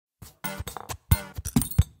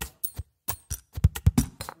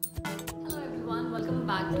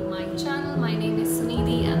back to my channel. My name is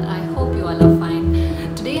Sunidhi and I hope you all are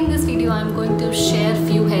fine. Today in this video I'm going to share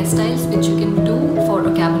few hairstyles which you can do for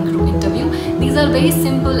a cabin crew interview. These are very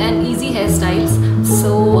simple and easy hairstyles.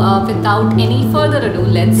 So without any further ado,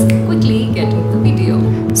 let's quickly get into the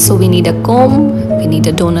video. So we need a comb, we need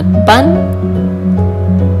a donut bun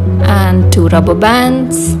and 2 rubber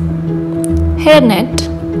bands, hairnet,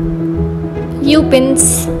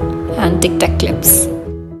 U-pins and tic-tac clips.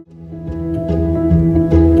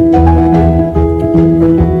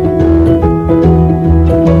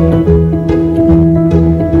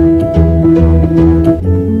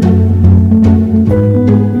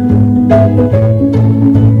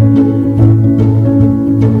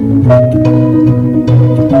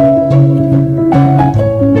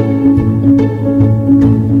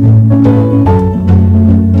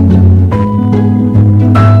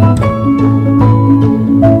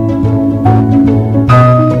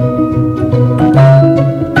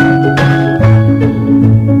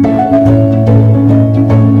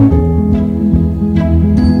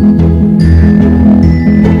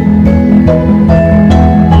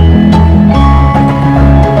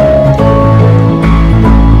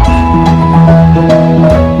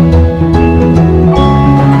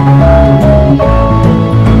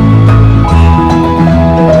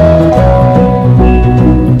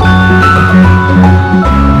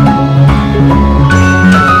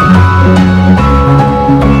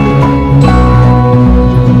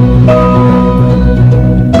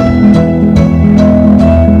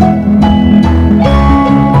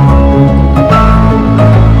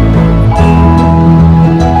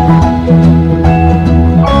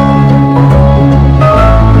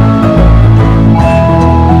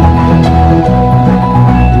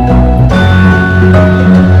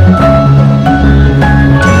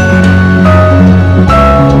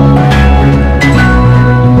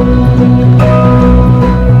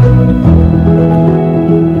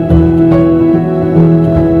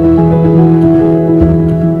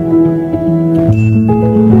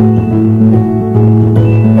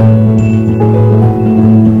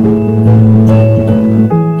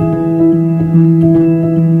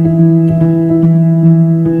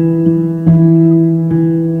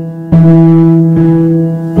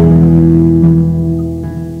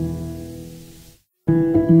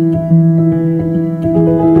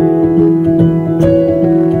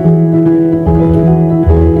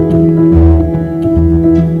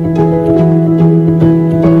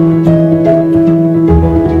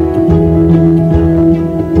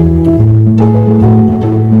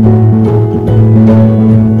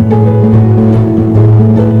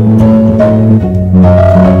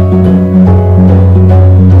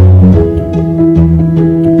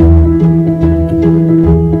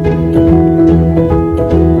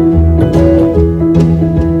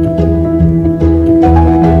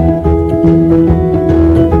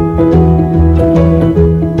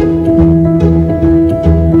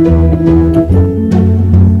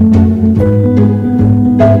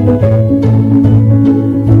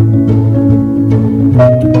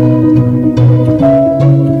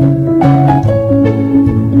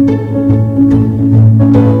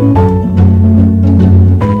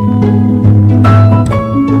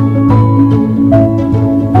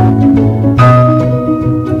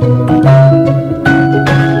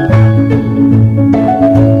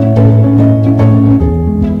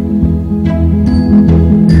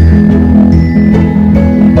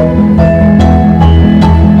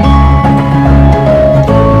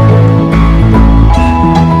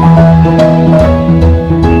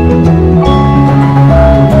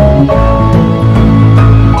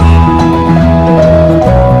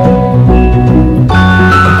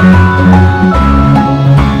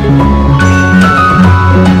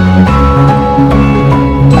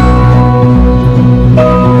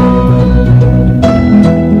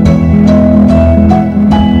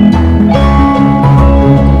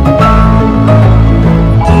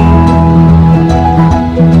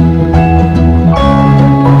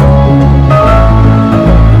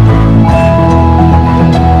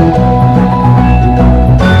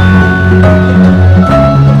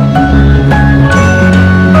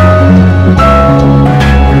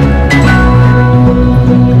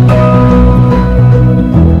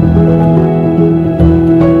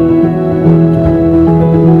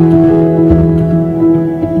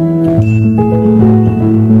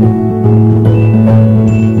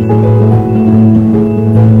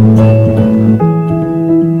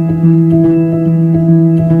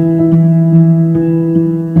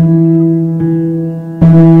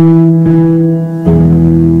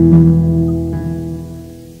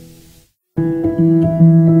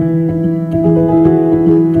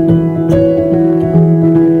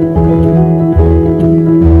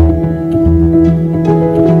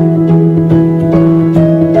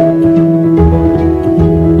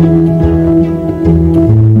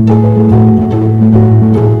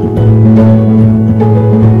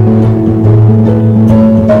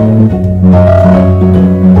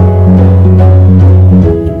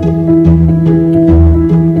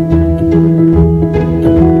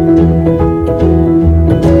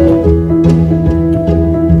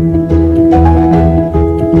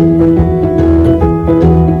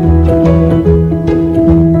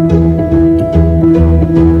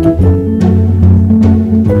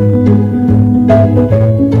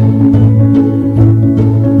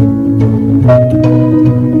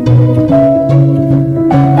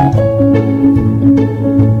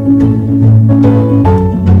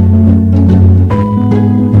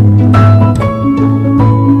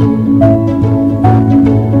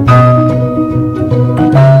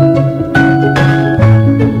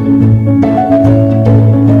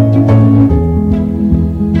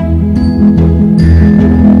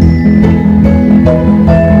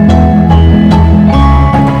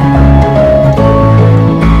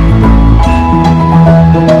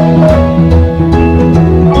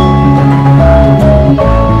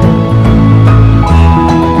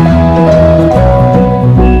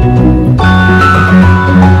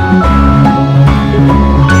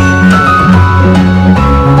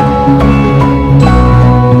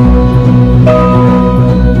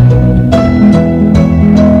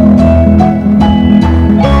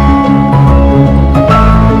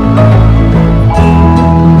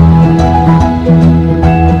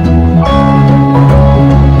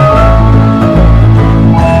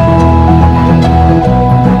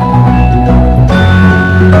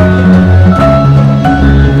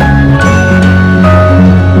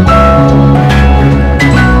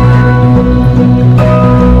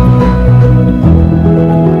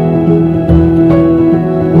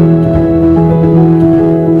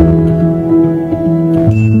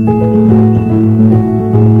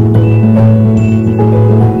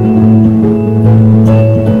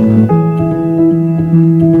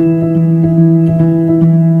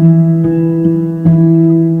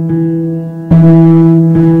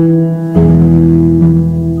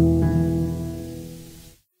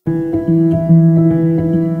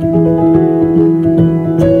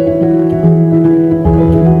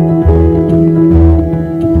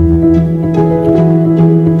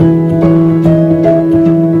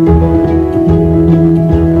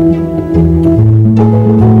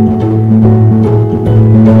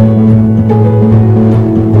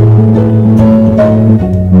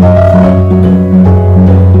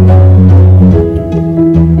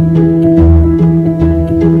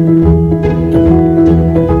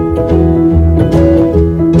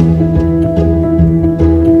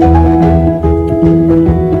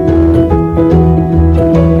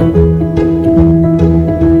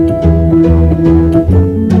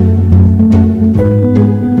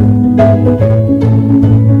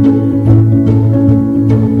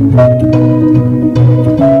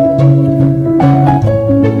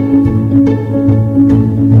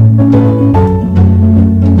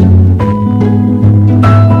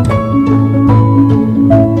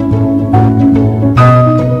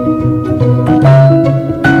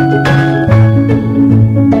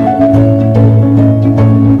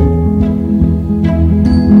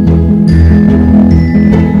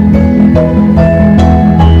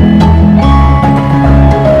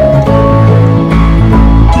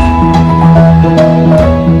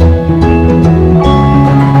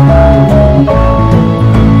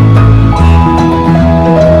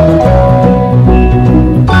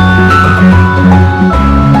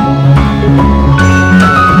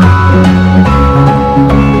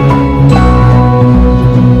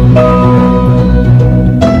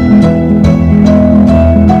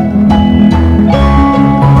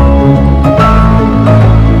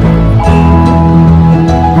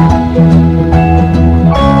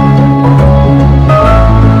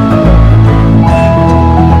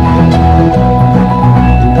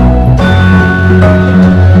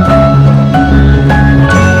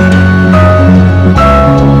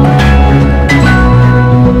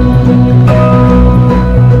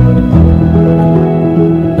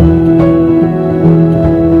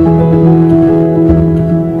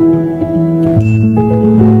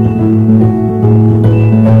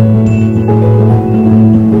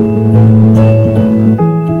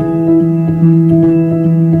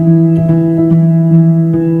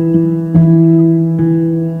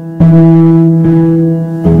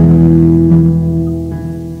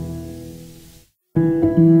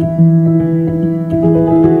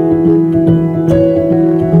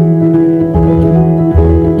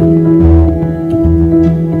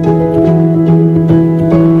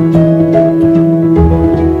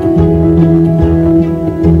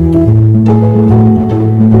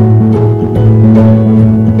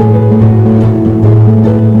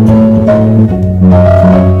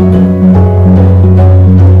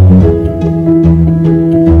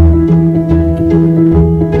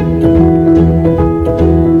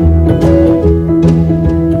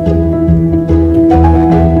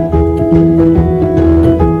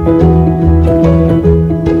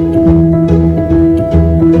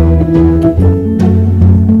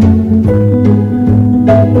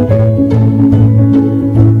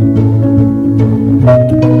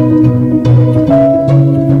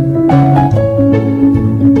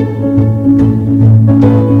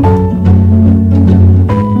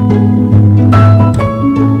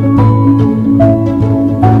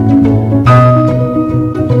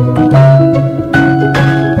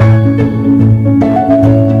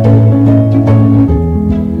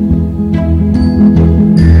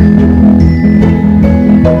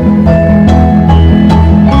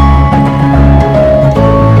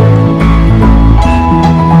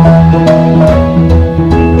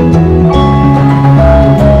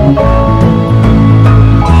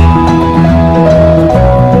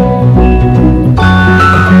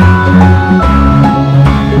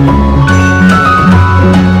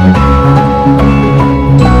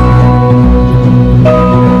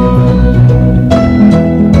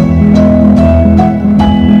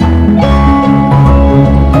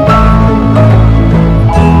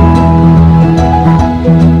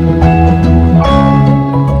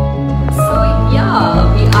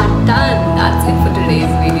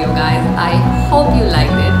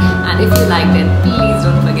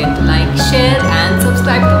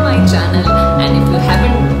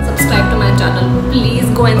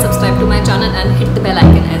 go and subscribe to my channel and hit the bell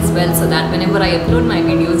icon as well, so that whenever I upload my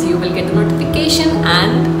videos you will get a notification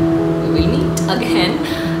and we will meet again.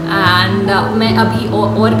 And मैं अभी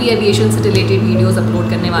और भी एविएशन से related videos upload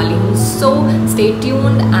करने वाली हूँ. So stay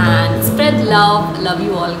tuned and spread love. Love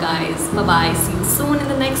you all guys. Bye bye. C you soon in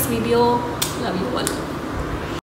the next video. Love you all.